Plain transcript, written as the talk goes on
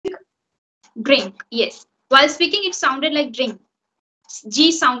Drink. Yes. While speaking, it sounded like drink.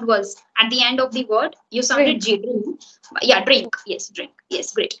 G sound was at the end of the word. You sounded Drink. G. Drink. Yeah, drink. Yes, drink.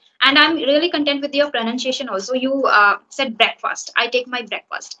 Yes, great. And I'm really content with your pronunciation also. You said breakfast. I take my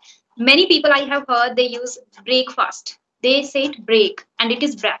breakfast. Many people I have heard they use breakfast. They say it break, and it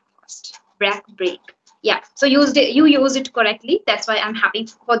is breakfast. Break. Yeah. So you used it correctly. That's why I'm happy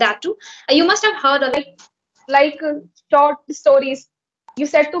for that too. You must have heard a lot. Like short stories. You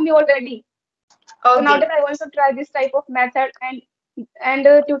said to me already. So Okay. nowadays I want to try this type of method, and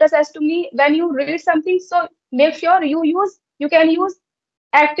tutor says to me, when you read something, so make sure you can use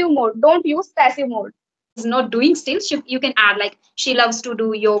active mode. Don't use passive mode. Is not doing still, you can add like she loves to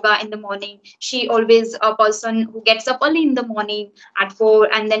do yoga in the morning. She always a person who gets up early in the morning at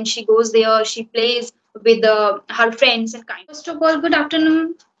 4, and then she goes there, she plays with her friends and kind. First of all, good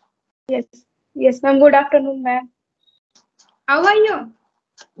afternoon. Yes. Yes, ma'am. Good afternoon, ma'am. How are you?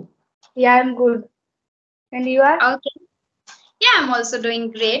 Yeah, I'm good. And you are? Okay. Yeah, I'm also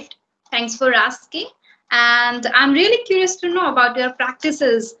doing great. Thanks for asking. And I'm really curious to know about your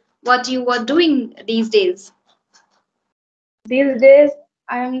practices, what you were doing these days. These days,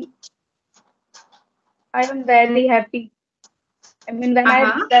 I'm I am very happy. I mean, when I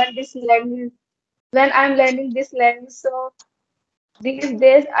Uh-huh. learn this language, when I'm learning this language, so these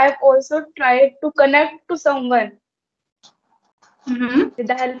days I've also tried to connect to someone Mm-hmm. with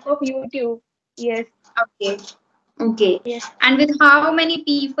the help of YouTube. Yes, Okay. Okay. yes. And with how many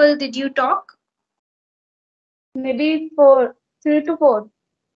people did you talk? Maybe for three to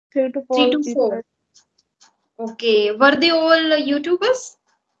Three four to people. four. Okay. Were they all YouTubers?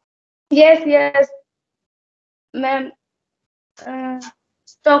 Yes, yes, ma'am. Uh,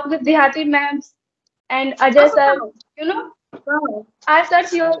 talk with the happy ma'ams and Ajay Oh, sir. wow. You know, Wow. I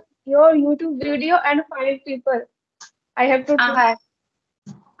search your YouTube video and find people. I have to Uh-huh. try.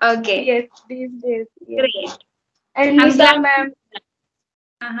 Okay. Yes, these days. Yes, Great. and I'm glad Nisa to hear ma'am. that.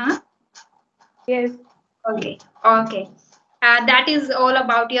 Uh-huh. Yes, Okay. Okay. That is all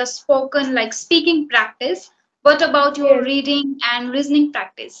about your spoken, like speaking practice. What about your yes. reading and listening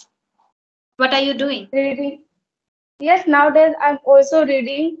practice? What are you doing? Reading. Yes, nowadays I'm also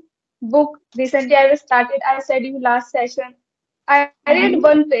reading book. Recently I started. I said you last session. I read one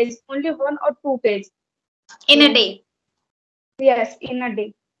Mhm. page, only one or two page. In a Yes, day. yes, in a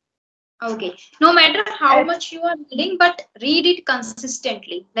day. Okay. No matter how At, much you are reading, but read it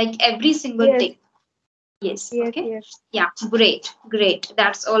consistently, like every single yes, day. Yes. yes, Okay. yes. Yeah. Great. Great.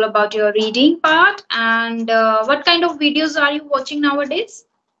 That's all about your reading part. And what kind of videos are you watching nowadays?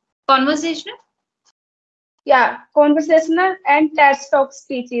 Conversational? Yeah, conversational and TED Talk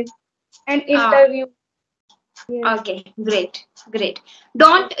speeches and Ah, interview. Yes, okay. Great. Great.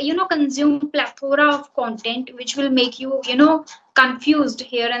 Don't, consume plethora of content which will make you, confused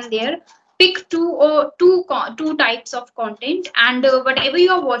here and there. Pick two types of content, and whatever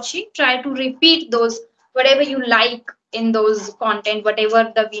you are watching, try to repeat those, whatever you like in those content,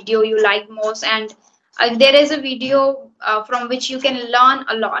 whatever the video you like most. And if there is a video from which you can learn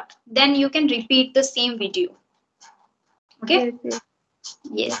a lot, then you can repeat the same video. Okay. yes, yes.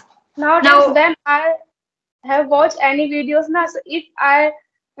 Yes. Nowadays, Now, when I have watched any videos now, so if I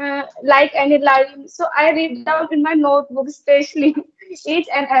like any line, so I read down in my notebook, especially each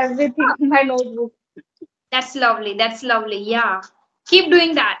and everything in my notebook. that's lovely. That's lovely. Yeah. Keep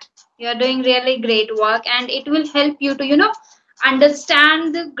doing that. You're doing really great work, and it will help you to,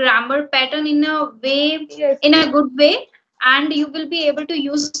 understand the grammar pattern in a way, Yes, in a good way, and you will be able to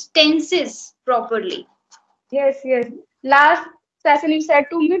use tenses properly. yes, yes. Last session you said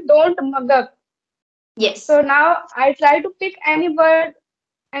to me, don't mug up. Yes. So now I try to pick any word,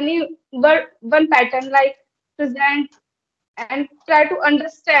 one pattern like present, and try to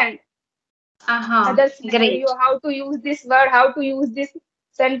understand Uh-huh. other Great. scenario, how to use this word, how to use this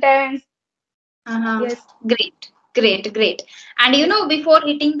sentence. Uh-huh. Yes, Great, great, great. And yes, before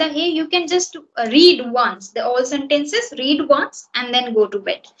hitting the hay, you can just read once the all sentences, read once, and then go to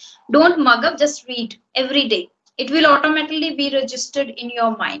bed. Don't mug up, just read every day. It will automatically be registered in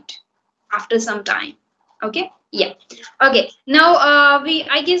your mind after some time. Okay? Yeah. Okay. Now,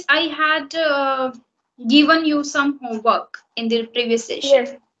 I guess I had given you some homework in the previous session.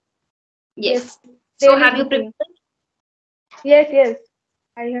 yes, yes. Yes. So, Daily have you routine. prepared? Yes, yes.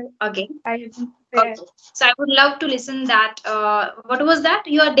 I have Okay. I have been prepared. Okay. So I would love to listen that. What was that?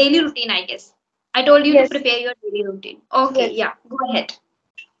 Your daily routine, I guess. I told you to Yes, prepare your daily routine. Okay. yes. Yeah. Go ahead.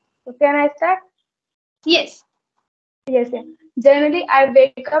 So can I start? Yes. Yes, yes. Generally, I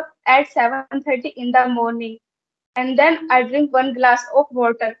wake up at 7:30 in the morning, and then I drink one glass of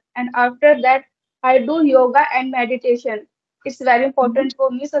water, and after that, I do yoga and meditation. it's very Mhm. important for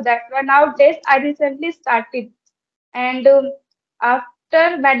me. So that's why nowadays I recently started. And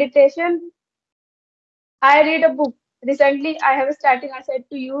after meditation, I read a book. Recently, I have started, I said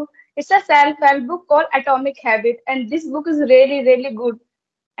to you, it's a self-help book called Atomic Habit. And this book is really, really good.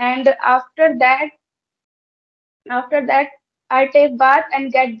 And after that, I take bath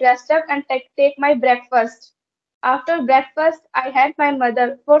and get dressed up and take my breakfast. After breakfast, I help my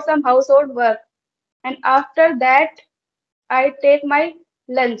mother for some household work. And after that, I take my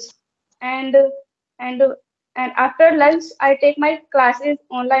lunch. And and and after lunch, I take my classes,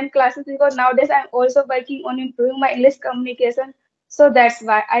 online classes, because nowadays I'm also working on improving my English communication. So that's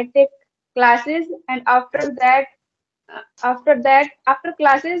why I take classes. And after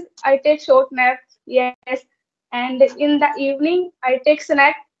classes, I take short naps. Yes, and in the evening, I take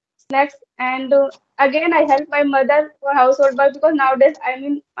snacks, and again I help my mother for household work because nowadays I'm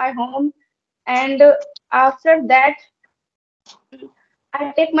in my home. And after that,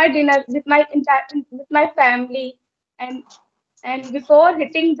 I take my dinner with my family, and before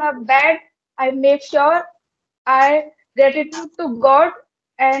hitting the bed, I make sure I gratitude to God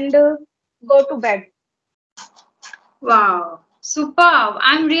and go to bed. Wow, superb.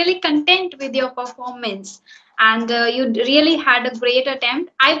 I'm really content with your performance, and you really had a great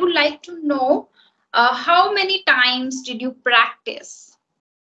attempt. I would like to know how many times did you practice?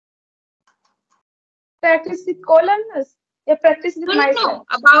 Practice with columns. Yeah, practice with No, no, myself.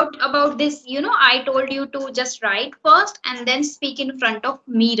 no. About this, I told you to just write first and then speak in front of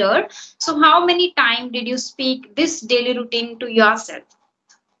mirror. So, how many times did you speak this daily routine to yourself?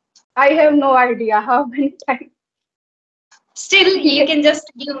 I have no idea how many times. Still, you Yes, can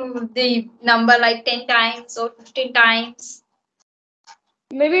just give the number like 10 times or 15 times.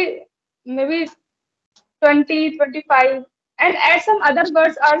 maybe maybe 20, 25, and add some other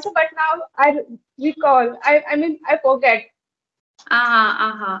words also. But now I recall. I mean I forget. Uh-huh,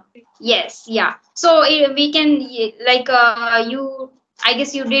 uh-huh. Yes, yeah. So we can I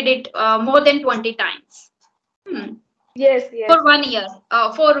guess you did it more than 20 times. Hmm. Yes, For yes. 1 year,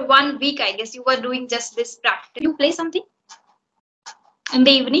 for 1 week, I guess you were doing just this practice. You play something in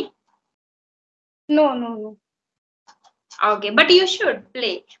the evening? No, no, no. Okay, but you should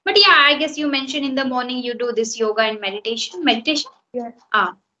play. But yeah, I guess you mentioned in the morning you do this yoga and meditation. Meditation? Yes.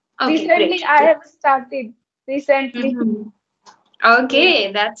 Ah, okay, Recently, great. I have started. Recently. Mm-hmm. Yes.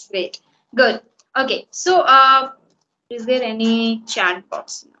 Okay, that's great. Good. Okay, so is there any chat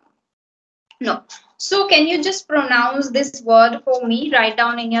box? No. So can you just pronounce this word for me? Write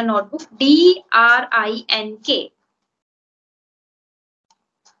down in your notebook. Drink.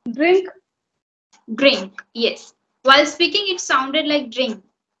 Drink, Drink. Yes. While speaking, it sounded like drink.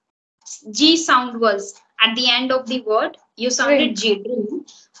 G sound was at the end of the word. You sounded drink. G. Drink.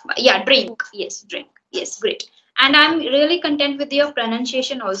 Yeah, drink. Yes, drink. Yes, great. And I'm really content with your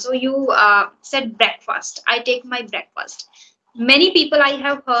pronunciation also. You said breakfast. I take my breakfast. Many people I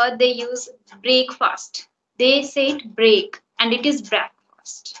have heard they use breakfast. They say it break and it is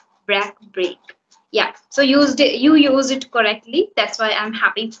breakfast. Break. Yeah. So you used it correctly. That's why I'm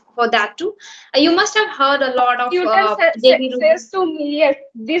happy for that too. You must have heard a lot of Tutor daily routine. says to me, yes,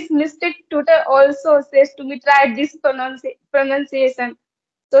 this mistake tutor also says to me, try this pronunciation.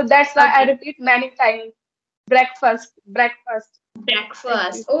 So that's why I Okay. repeat many times. Breakfast, breakfast, like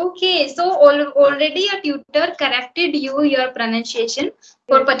Breakfast. this. Okay, so already a tutor corrected your pronunciation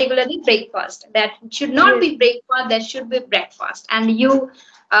for Yes, particularly breakfast. That should not yes. be breakfast, that should be breakfast. And you,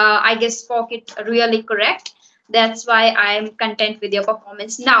 I guess, spoke it really correct. That's why I am content with your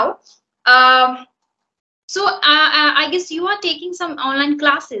performance. Now, I guess you are taking some online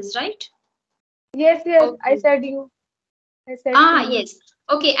classes, right? Yes, yes. I Okay. said you. I said to Ah, you. yes.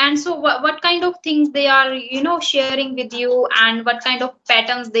 Okay, and so what kind of things they are, sharing with you, and what kind of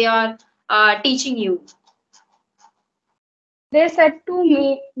patterns they are teaching you? They said to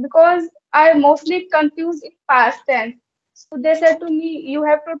me, because I mostly confuse in past tense. So they said to me, you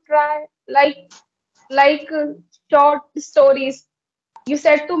have to try like short stories. You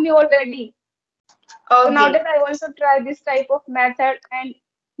said to me already. So Okay. nowadays I also try this type of method.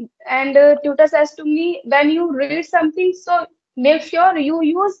 And tutor says to me, when you read something, so make sure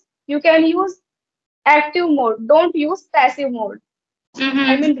you can use active mode. Don't use passive mode. I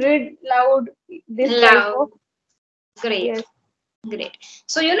Mm-hmm. mean read loud. This type Love. of, Great. yes. Great.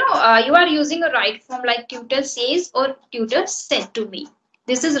 So, you are using a right form like tutor says or tutor said to me.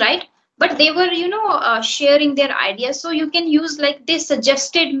 This is right. But they were, sharing their ideas. So you can use like they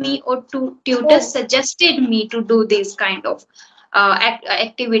suggested me or tutor Oh, suggested me to do these kind of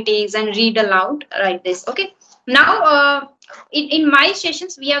activities and read aloud, like this. Okay. Now, in my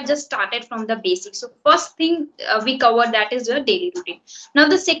sessions we have just started from the basics. So first thing we cover, that is your daily routine. Now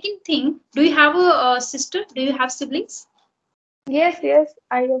the second thing, do you have a sister? Do you have siblings? Yes, yes,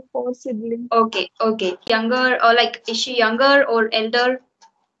 I have four siblings. Okay, okay. Younger, or like, is she younger or elder?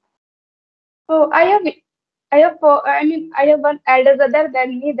 Oh, I have four, I mean, I have one elder brother,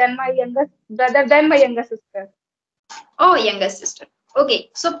 then me, then my younger brother, then my younger sister. Oh, younger sister.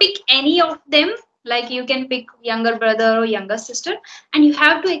 Okay, so pick any of them. Like you can pick younger brother or younger sister, and you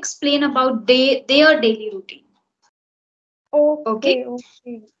have to explain about their daily routine. Okay. Okay,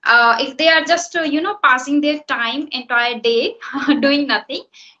 okay. If they are just passing their time entire day doing nothing,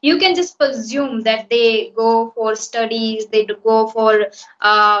 you can just presume that they go for studies, they do go for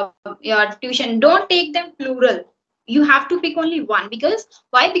your tuition. Don't take them plural. You have to pick only one. Because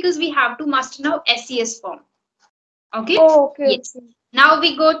why? Because we have to master now SES form. Okay. Oh, okay, Yes. okay. Now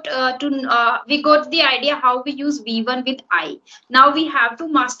we got the idea how we use V1 with I. Now we have to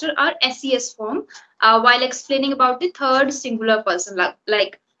master our SES form while explaining about the third singular person,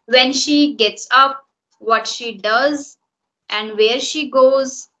 like when she gets up, what she does, and where she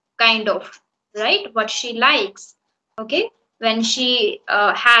goes, kind of, right? What she likes. Okay. When she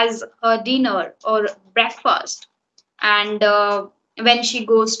has her dinner or breakfast, and when she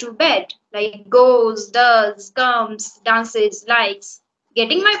goes to bed, like goes, does, comes, dances, likes.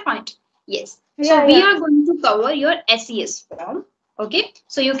 Getting my point? Yes. So Yeah, we yeah. are going to cover your SES form. Okay.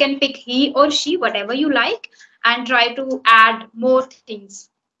 So you can pick he or she, whatever you like, and try to add more things.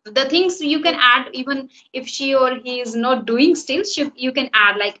 The things you can Oh, add, even if she or he is not doing still, you can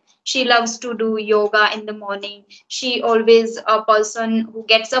add, like she loves to do yoga in the morning. She always a person who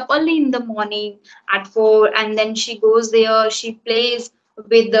gets up early in the morning at 4, and then she goes there, she plays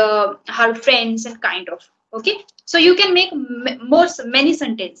with her friends, and kind of. Okay. So you can make many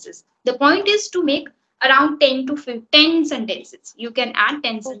sentences. The point is to make around 10 to 10 sentences. You can add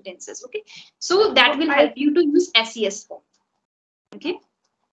 10 oh, sentences. Okay. So that so will help you to use SES form. Okay.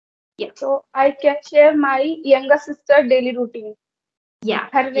 Yeah. I can share my younger sister daily routine. Yeah.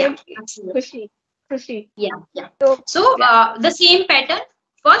 Her Yeah. name is Absolutely. Khushi. Khushi. Yeah. Yeah. So So yeah. the same pattern.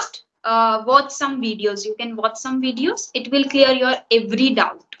 First, watch some videos. You can watch some videos. It will clear your every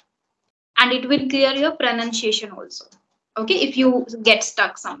doubt, and it will clear your pronunciation also. Okay. If you get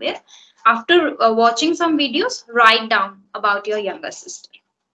stuck somewhere, after watching some videos, write down about your younger sister.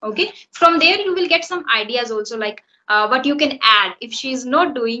 Okay. From there you will get some ideas also, like what you can add if she is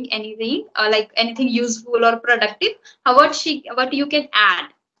not doing anything, like anything useful or productive. What you can add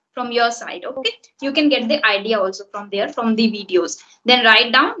from your side. Okay. You can get the idea also from there, from the videos. Then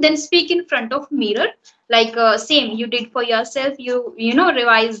write down, then speak in front of mirror, like same you did for yourself. You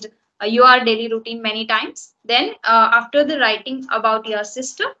revised your daily routine many times. Then after the writing about your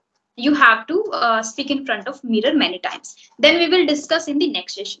sister, you have to speak in front of mirror many times. Then we will discuss in the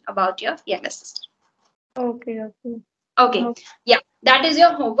next session about your younger sister. Okay, okay. Okay. Oh, Yeah, that is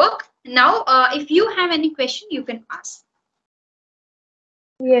your homework. Now if you have any question, you can ask.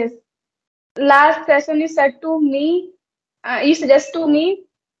 yes. Last session you said to me, you suggest to me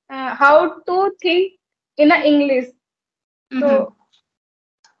how to think in a English. Mm-hmm. So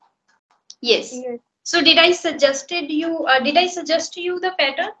Yes. yes. So did I suggest to you the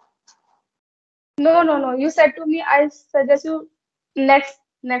pattern? No, no, no. You said to me I suggest you next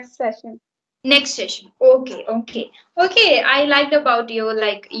session. Next session. Okay, okay. Okay, I liked about you,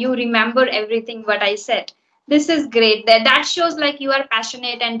 like you remember everything what I said. This is great. That shows like you are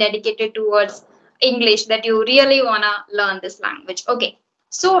passionate and dedicated towards English, that you really wanna learn this language. Okay.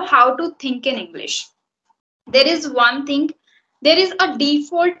 So how to think in English? There is one thing, there is a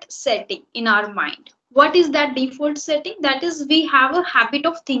default setting in our mind. What is that default setting? That is, we have a habit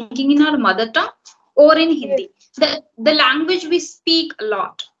of thinking in our mother tongue or in Hindi, Yes. the language we speak a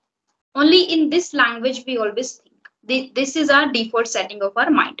lot. Only in this language we always think. This is our default setting of our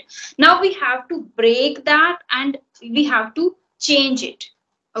mind. Now we have to break that, and we have to change it.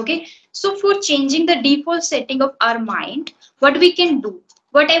 Okay. So for changing the default setting of our mind, what we can do,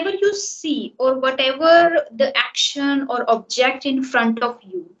 whatever you see or whatever the action or object in front of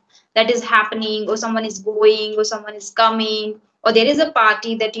you that is happening, or someone is going, or someone is coming, or there is a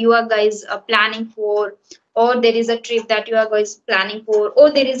party that you are guys planning for, or there is a trip that you are guys planning for, or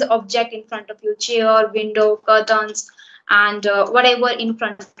there is an object in front of you, chair, window, curtains, and whatever in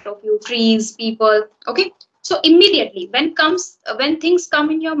front of you, trees, people. Okay. So immediately when things come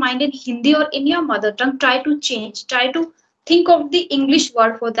in your mind in Hindi or in your mother tongue, try to think of the English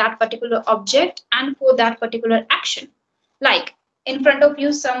word for that particular object and for that particular action. Like in front of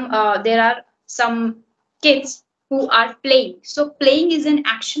you, there are some kids who are playing. So playing is an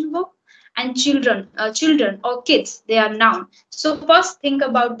action verb, and children or kids, they are noun. So first think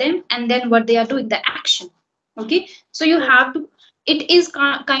about them and then what they are doing, the action. Okay, so you Yes. have to, it is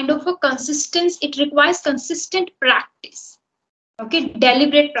kind of a consistency, it requires consistent practice. Okay,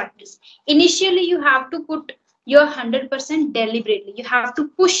 deliberate practice. Initially you have to put your 100% deliberately, you have to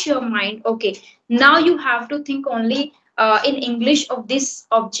push your mind. Okay, now you have to think only in English of this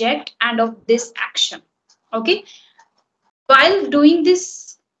object and of this action. Okay, while doing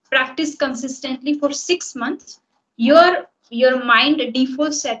this practice consistently for 6 months, your mind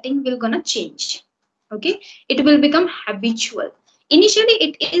default setting will gonna change. Okay, it will become habitual. Initially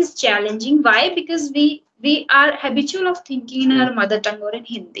it is challenging. Why? Because we are habitual of thinking in our mother tongue or in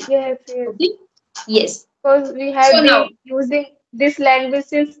Hindi. Yes, yes. Okay, yes. Because we So have now, been using this language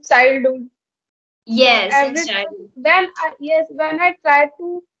since childhood. So yes, in every time childhood. when I try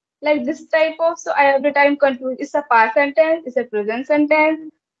to like this type of, so I every time confuse. It's a past sentence, it's a present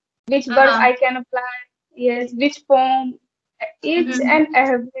sentence, which verb Uh-huh. I can apply, yes, which form, each Mhm. and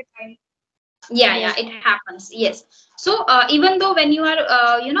every time. Yeah, Yes, it happens. Yes. So even though when you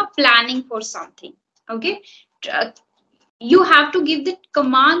are planning for something, okay, tr- you have to give the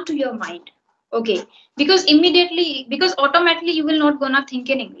command to your mind. Okay, because immediately, because automatically you will not gonna think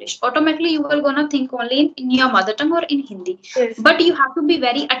in English, automatically you will gonna think only in your mother tongue or in Hindi. yes, But you have to be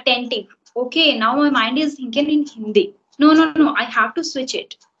very attentive. Okay, now my mind is thinking in Hindi. No, I have to switch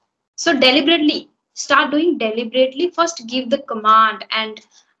it. So deliberately start doing, deliberately first give the command. And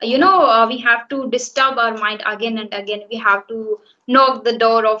we have to disturb our mind again and again, we have to knock the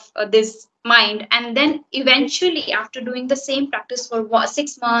door of this mind, and then yes, eventually after doing the same practice for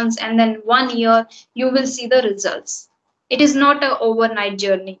 6 months and then 1 year, you will see the results. It is not a overnight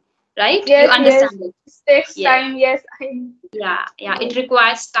journey, right? You yes. understand it? It takes Yes. time. Yes, Yeah, yes, it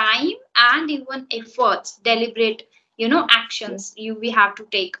requires time and even efforts, deliberate yes, actions we have to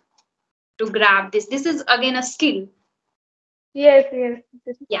take to grab this. This is again a skill. yes.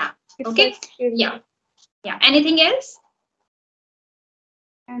 Yeah. It's a Okay. skill. Yeah. Yeah. Anything else?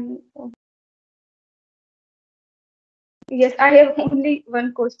 And yes, I have only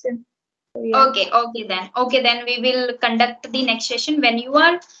one question. So yeah, Okay, then we will conduct the next session when you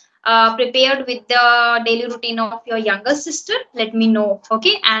are prepared with the daily routine of your younger sister. Let me know.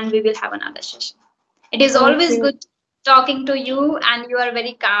 Okay, and we will have another session. It is always okay. good talking to you, and you are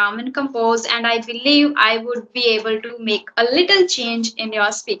very calm and composed. And I believe I would be able to make a little change in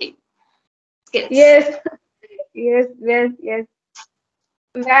your speaking skills. Yes, yes.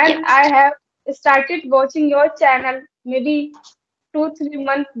 When Yeah. I have started watching your channel, maybe 2, 3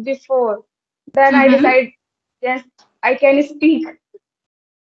 months before, then I Mm-hmm. decide, yes, I can speak.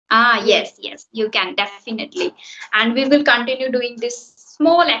 Ah, Yes, yes, you can definitely, and we will continue doing these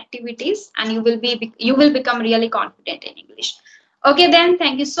small activities, and you will become really confident in English. Okay, then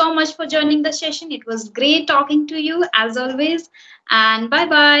thank you so much for joining the session. It was great talking to you as always, and bye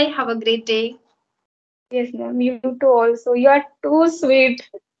bye. Have a great day. yes, ma'am. You too also. You are too sweet.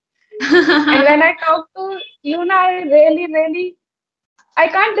 And when I talk to you now, I really, I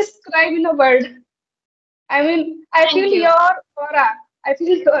can't describe in a word. I mean, I feel Thank you. your aura. I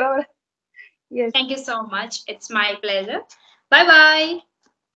feel your aura. Yes, Thank you so much. It's my pleasure. Bye bye.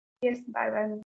 yes. Bye bye.